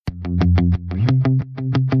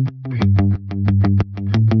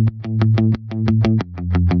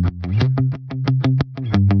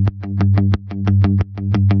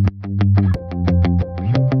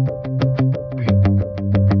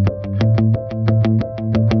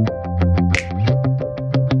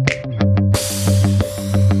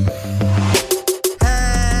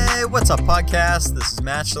podcast. This is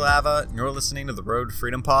Matt Shalava, and you're listening to the Road to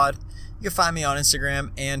Freedom Pod. You can find me on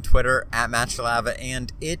Instagram and Twitter at Matt Shalava,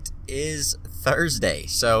 and it is Thursday.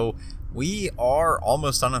 So we are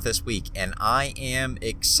almost done with this week, and I am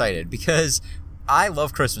excited because I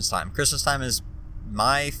love Christmas time. Christmas time is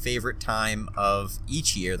my favorite time of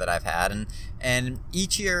each year that I've had, and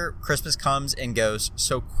each year Christmas comes and goes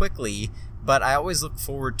so quickly, but I always look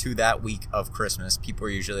forward to that week of Christmas. People are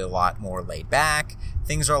usually a lot more laid back.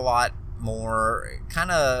 Things are a lot more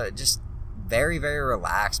kind of just very, very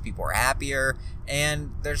relaxed. People are happier,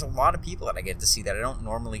 and there's a lot of people that I get to see that I don't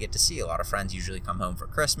normally get to see. A lot of friends usually come home for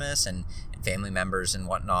Christmas and family members and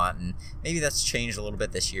whatnot, and maybe that's changed a little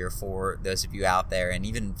bit this year for those of you out there, and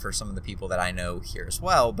even for some of the people that I know here as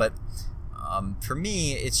well. But for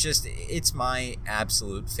me, it's my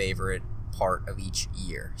absolute favorite part of each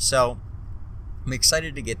year. So I'm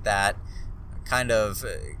excited to get that kind of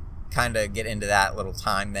get into that little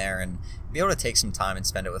time there and be able to take some time and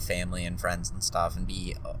spend it with family and friends and stuff, and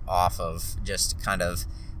be off of just kind of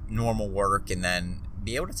normal work, and then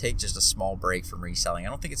be able to take just a small break from reselling. I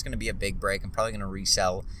don't think it's going to be a big break. I'm probably going to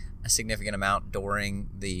resell a significant amount during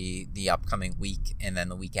the upcoming week and then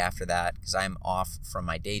the week after that, because I'm off from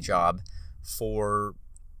my day job for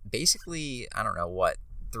basically, I don't know what,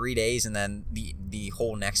 3 days, and then the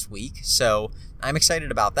whole next week. So I'm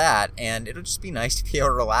excited about that, and it'll just be nice to be able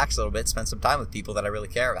to relax a little bit, spend some time with people that I really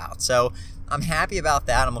care about. So I'm happy about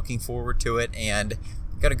that. I'm looking forward to it, and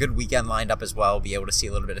got a good weekend lined up as well. Be able to see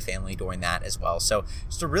a little bit of family during that as well. So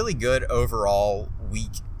just a really good overall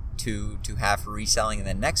week to have for reselling. And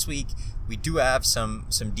then next week we do have some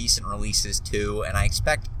decent releases too, and I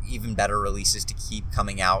expect even better releases to keep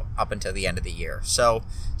coming out up until the end of the year. So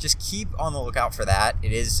just keep on the lookout for that.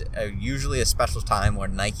 It is usually a special time where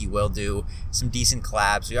Nike will do some decent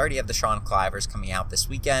collabs. We already have the Sean Clivers coming out this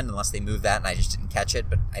weekend, unless they move that and I just didn't catch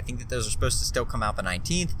it, but I think that those are supposed to still come out the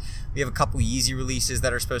 19th. We have a couple Yeezy releases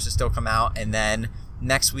that are supposed to still come out, and then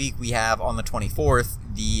next week we have on the 24th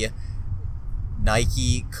the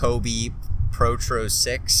Nike Kobe Protro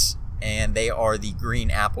 6, and they are the green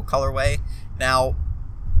apple colorway. Now,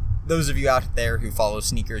 those of you out there who follow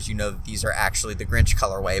sneakers, you know that these are actually the Grinch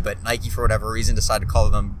colorway, but Nike, for whatever reason, decided to call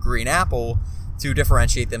them green apple to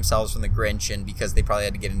differentiate themselves from the Grinch, and because they probably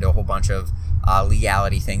had to get into a whole bunch of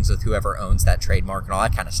legality things with whoever owns that trademark and all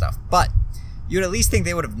that kind of stuff. But you'd at least think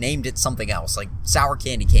they would have named it something else, like sour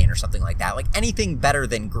candy cane or something like that, like anything better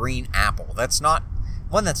than green apple. That's not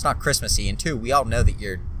Christmassy, and two, we all know that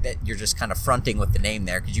you're just kind of fronting with the name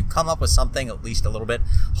there. Could you come up with something at least a little bit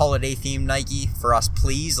holiday themed, Nike, for us,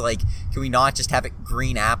 please? Like, can we not just have it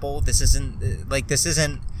green apple? This isn't this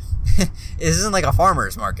isn't like a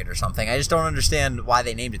farmer's market or something. I just don't understand why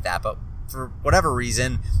they named it that, but for whatever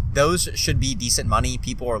reason, those should be decent money.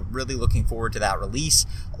 People are really looking forward to that release.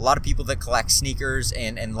 A lot of people that collect sneakers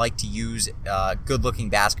and like to use good-looking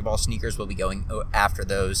basketball sneakers will be going after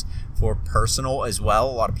those for personal as well.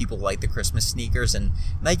 A lot of people like the Christmas sneakers, and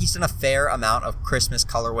Nike's done a fair amount of Christmas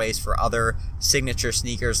colorways for other signature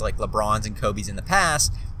sneakers like LeBron's and Kobe's in the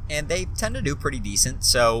past, and they tend to do pretty decent.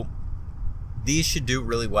 So these should do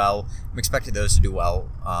really well. I'm expecting those to do well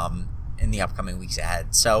in the upcoming weeks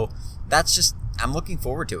ahead. So I'm looking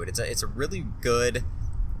forward to it. It's a really good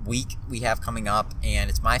week we have coming up, and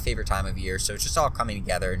it's my favorite time of year. So it's just all coming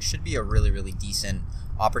together, and should be a really, really decent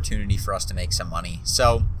opportunity for us to make some money.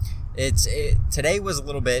 So today was a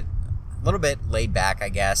little bit laid back, I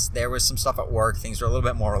guess. There was some stuff at work. Things were a little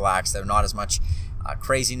bit more relaxed. There were not as much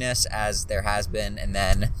craziness as there has been. And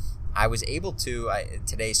then I was able to,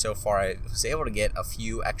 today so far, I was able to get a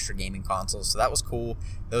few extra gaming consoles, so that was cool.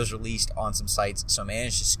 Those released on some sites, so I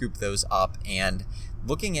managed to scoop those up, and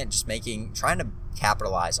looking at just trying to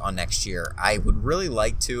capitalize on next year. I would really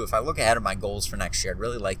like to, if I look ahead at my goals for next year, I'd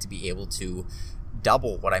really like to be able to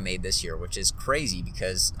double what I made this year, which is crazy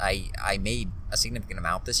because I made a significant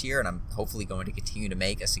amount this year, and I'm hopefully going to continue to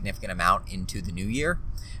make a significant amount into the new year.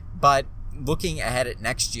 But looking ahead at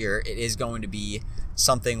next year, it is going to be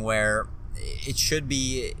something where it should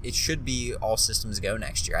be all systems go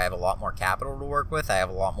next year. I have a lot more capital to work with. I have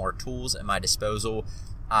a lot more tools at my disposal.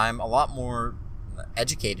 I'm a lot more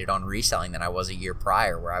educated on reselling than I was a year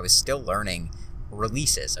prior, where I was still learning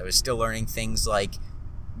releases. I was still learning things like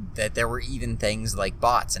that there were even things like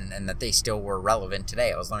bots and that they still were relevant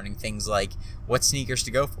today. I was learning things like what sneakers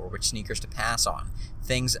to go for, which sneakers to pass on,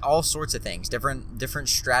 things, all sorts of things, different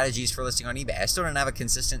strategies for listing on eBay. I still didn't have a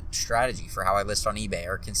consistent strategy for how I list on eBay,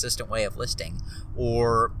 or a consistent way of listing,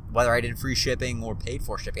 or whether I did free shipping or paid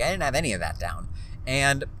for shipping. I didn't have any of that down.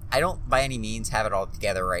 And I don't by any means have it all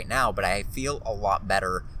together right now, but I feel a lot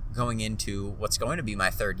better going into what's going to be my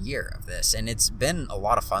third year of this. And it's been a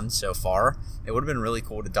lot of fun so far. It would have been really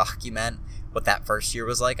cool to document what that first year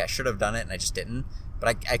was like. I should have done it and I just didn't.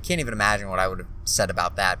 But I can't even imagine what I would have said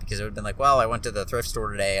about that, because it would have been like, well, I went to the thrift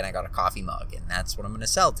store today and I got a coffee mug and that's what I'm going to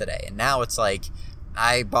sell today. And now it's like,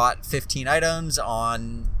 I bought 15 items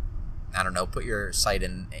on, I don't know, put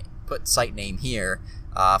site name here,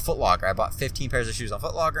 Foot Locker. I bought 15 pairs of shoes on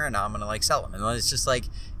Foot Locker and now I'm going to like sell them. And it's just like,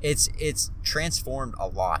 it's transformed a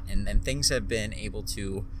lot, and things have been able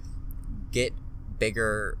to get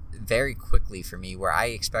bigger very quickly for me, where I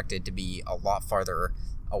expected to be a lot farther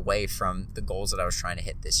away from the goals that I was trying to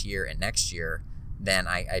hit this year and next year than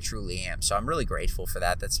I truly am. So I'm really grateful for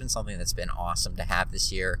that. That's been something that's been awesome to have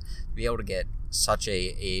this year, to be able to get such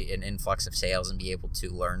an influx of sales and be able to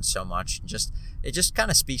learn so much. It just kind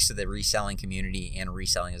of speaks to the reselling community and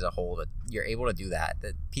reselling as a whole, that you're able to do that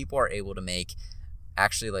people are able to make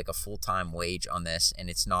actually like a full-time wage on this, and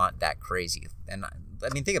it's not that crazy. And I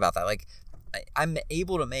mean, think about that. Like, I'm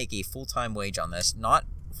able to make a full-time wage on this, not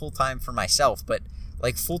full-time for myself, but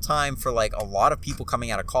like full-time for like a lot of people coming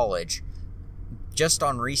out of college, just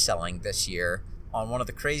on reselling this year, on one of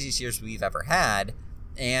the craziest years we've ever had.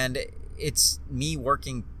 And it's me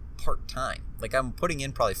working part-time. Like, I'm putting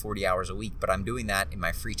in probably 40 hours a week, but I'm doing that in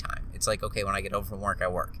my free time. It's like, okay, when I get home from work, I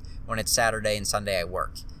work. When it's Saturday and Sunday, I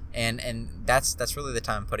work. And that's really the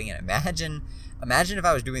time I'm putting in. Imagine if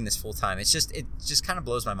I was doing this full time. It just kind of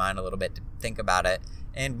blows my mind a little bit to think about it.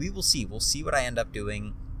 And we'll see what I end up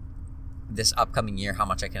doing this upcoming year, how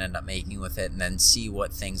much I can end up making with it, and then see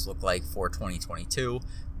what things look like for 2022.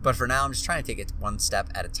 But for now, I'm just trying to take it one step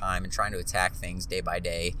at a time and trying to attack things day by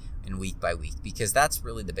day and week by week, because that's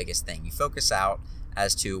really the biggest thing. You focus out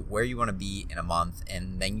as to where you want to be in a month,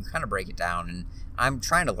 and then you kind of break it down. And I'm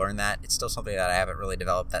trying to learn that. It's still something that I haven't really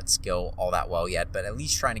developed that skill all that well yet, but at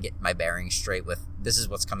least trying to get my bearings straight with, this is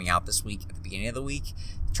what's coming out this week at the beginning of the week.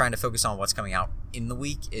 Trying to focus on what's coming out in the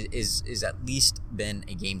week is at least been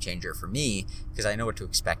a game changer for me, because I know what to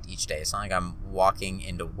expect each day. It's not like I'm walking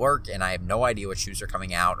into work and I have no idea what shoes are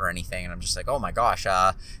coming out or anything, and I'm just like, oh my gosh,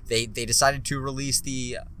 they decided to release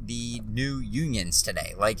the new Unions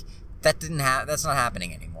today. Like, that's not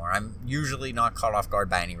happening anymore. I'm usually not caught off guard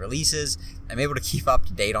by any releases. I'm able to keep up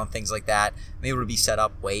to date on things like that. I'm able to be set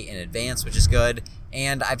up way in advance, which is good.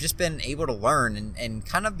 And I've just been able to learn and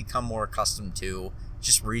kind of become more accustomed to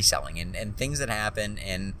just reselling and things that happen,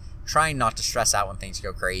 and trying not to stress out when things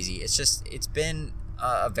go crazy. It's been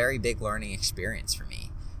a very big learning experience for me.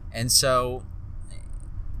 And so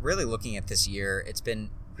really looking at this year, it's been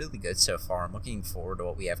really good so far. I'm looking forward to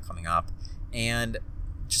what we have coming up, and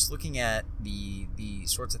just looking at the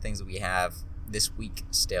sorts of things that we have this week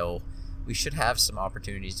still, we should have some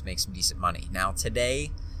opportunities to make some decent money. Now today,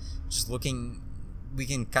 we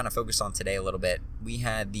can kind of focus on today a little bit. We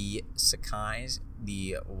had the Sakai's,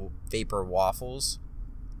 the Vapor Waffles.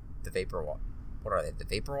 What are they? The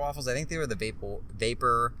Vapor Waffles? I think they were the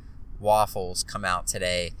Vapor Waffles come out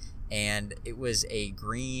today, and it was a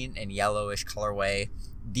green and yellowish colorway.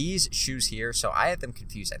 These shoes here, so I had them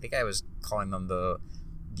confused. I think I was calling them the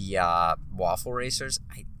Waffle Racers.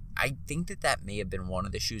 I think that may have been one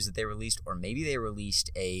of the shoes that they released, or maybe they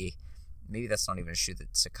released maybe that's not even a shoe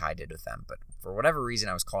that Sacai did with them, but for whatever reason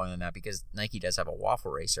I was calling them that, because Nike does have a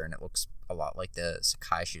Waffle Racer and it looks a lot like the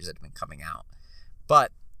Sacai shoes that have been coming out.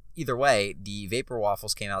 But either way, the Vapor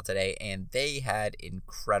Waffles came out today and they had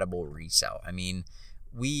incredible resale. I mean,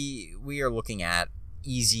 we are looking at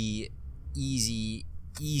easy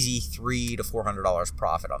 $300 to $400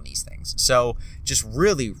 profit on these things. So just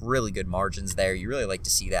really, really good margins there. You really like to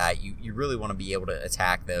see that. You really want to be able to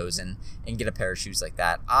attack those and get a pair of shoes like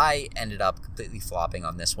that. I ended up completely flopping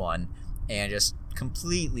on this one and just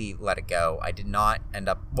completely let it go. I didn't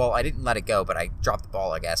let it go, but I dropped the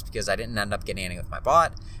ball, I guess, because I didn't end up getting any with my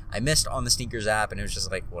bot. I missed on the sneakers app, and it was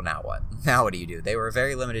just like, well, now what? Now what do you do? They were a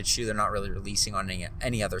very limited shoe. They're not really releasing on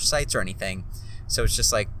any other sites or anything. So it's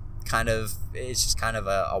just like, it's just kind of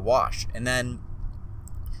a wash. And then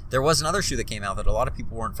there was another shoe that came out that a lot of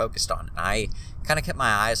people weren't focused on. And I kind of kept my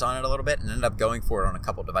eyes on it a little bit and ended up going for it on a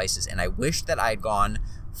couple devices. And I wish that I had gone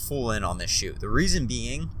full in on this shoe. The reason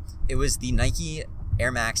being, it was the Nike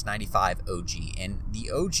Air Max 95 OG. And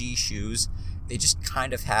the OG shoes, they just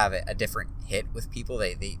kind of have a different hit with people.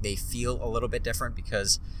 They feel a little bit different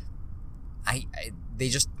because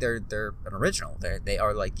they're an original. They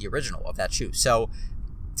are like the original of that shoe. So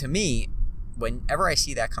to me, whenever I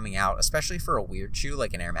see that coming out, especially for a weird shoe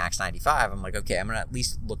like an Air Max 95, I'm like, okay, I'm going to at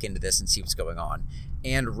least look into this and see what's going on.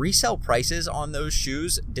 And resale prices on those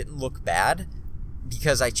shoes didn't look bad,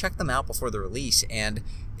 because I checked them out before the release and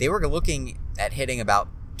they were looking at hitting about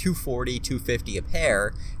 $240, $250 a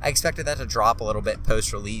pair. I expected that to drop a little bit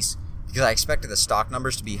post-release because I expected the stock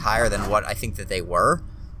numbers to be higher than what I think that they were.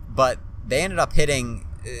 But they ended up hitting,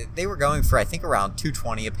 they were going for I think around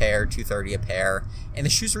 $220 a pair, $230 a pair, and the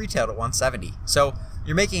shoes retailed at $170. So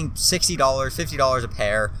you're making $60, $50 a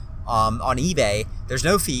pair on eBay. There's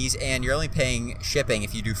no fees, and you're only paying shipping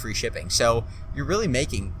if you do free shipping. So you're really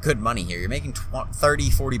making good money here. You're making $30,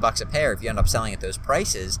 $40 a pair if you end up selling at those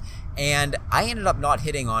prices. And I ended up not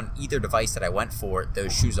hitting on either device that I went for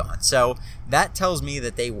those shoes on. So that tells me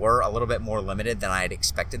that they were a little bit more limited than I had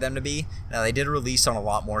expected them to be. Now, they did release on a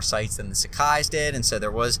lot more sites than the Sakai's did, and so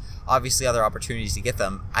there was obviously other opportunities to get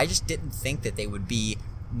them. I just didn't think that they would be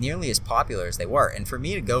nearly as popular as they were. And for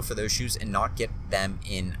me to go for those shoes and not get them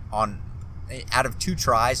out of 2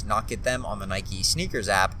 tries, not get them on the Nike sneakers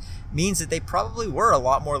app means that they probably were a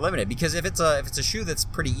lot more limited, because if it's a shoe that's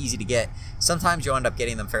pretty easy to get, sometimes you'll end up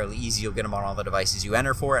getting them fairly easy. You'll get them on all the devices you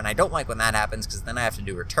enter for, and I don't like when that happens, because then I have to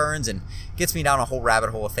do returns and it gets me down a whole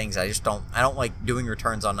rabbit hole of things. I don't like doing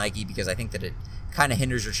returns on Nike because I think that it kind of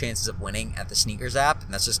hinders your chances of winning at the sneakers app,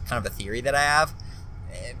 and that's just kind of a theory that I have.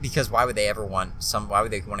 Because why would they want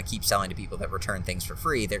to keep selling to people that return things for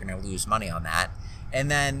free? They're going to lose money on that.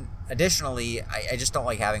 And then additionally, I just don't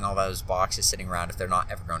like having all those boxes sitting around if they're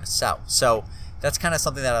not ever going to sell. So that's kind of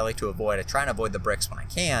something that I like to avoid. I try and avoid the bricks when I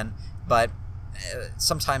can, but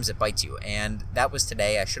sometimes it bites you. And that was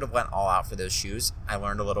today. I should have went all out for those shoes. I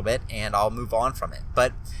learned a little bit, and I'll move on from it.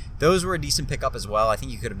 But those were a decent pickup as well. I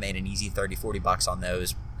think you could have made an easy $30, $40 on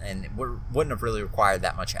those, and it wouldn't have really required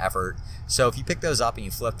that much effort. So if you pick those up and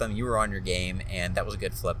you flip them, you were on your game, and that was a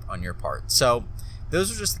good flip on your part. So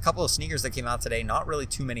those are just a couple of sneakers that came out today. Not really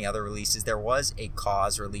too many other releases. There was a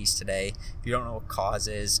KAWS release today. If you don't know what KAWS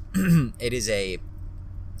is, it is a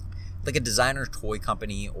designer toy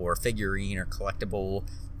company or figurine or collectible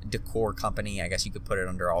decor company. I guess you could put it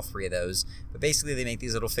under all 3 of those. But basically they make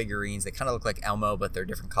these little figurines. They kind of look like Elmo, but they're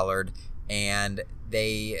different colored. And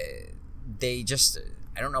they just,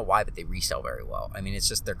 I don't know why, but they resell very well. I mean, it's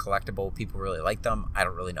just, they're collectible. People really like them. I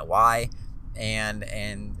don't really know why.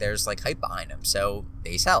 And there's like hype behind them, so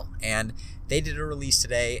they sell. And they did a release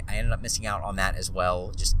today. I ended up missing out on that as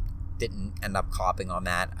well. Just didn't end up copping on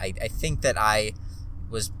that. I think that I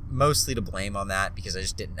was mostly to blame on that because I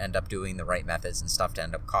just didn't end up doing the right methods and stuff to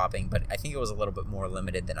end up copping. But I think it was a little bit more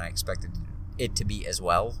limited than I expected it to be as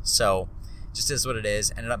well. So just is what it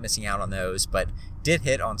is. Ended up missing out on those, but did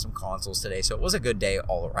hit on some consoles today. So it was a good day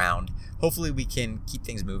all around. Hopefully we can keep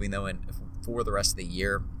things moving though, and for the rest of the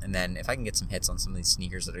year. And then if I can get some hits on some of these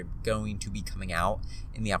sneakers that are going to be coming out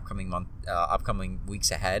in the upcoming weeks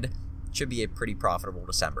ahead, it should be a pretty profitable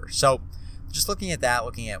December. So just looking at that,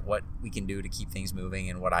 looking at what we can do to keep things moving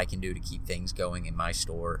and what I can do to keep things going in my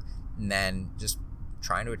store, and then just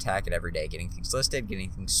trying to attack it every day, getting things listed, getting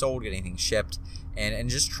things sold, getting things shipped, and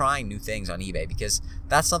just trying new things on eBay, because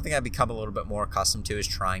that's something I've become a little bit more accustomed to, is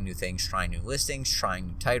trying new things, trying new listings, trying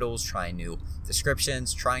new titles, trying new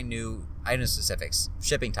descriptions, trying new item specifics,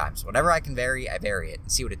 shipping times. Whatever I can vary, I vary it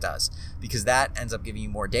and see what it does, because that ends up giving you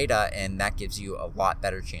more data, and that gives you a lot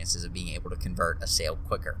better chances of being able to convert a sale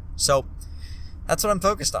quicker. So that's what I'm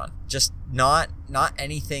focused on. Just not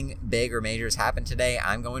anything big or major has happened today.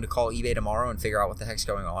 I'm going to call eBay tomorrow and figure out what the heck's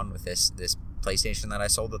going on with this PlayStation that I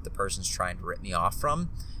sold that the person's trying to rip me off from.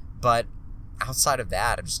 But outside of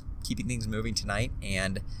that, I'm just keeping things moving tonight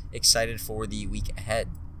and excited for the week ahead.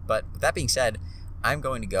 But with that being said, I'm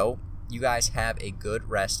going to go. You guys have a good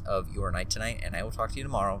rest of your night tonight, and I will talk to you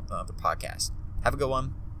tomorrow on the podcast. Have a good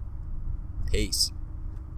one. Peace.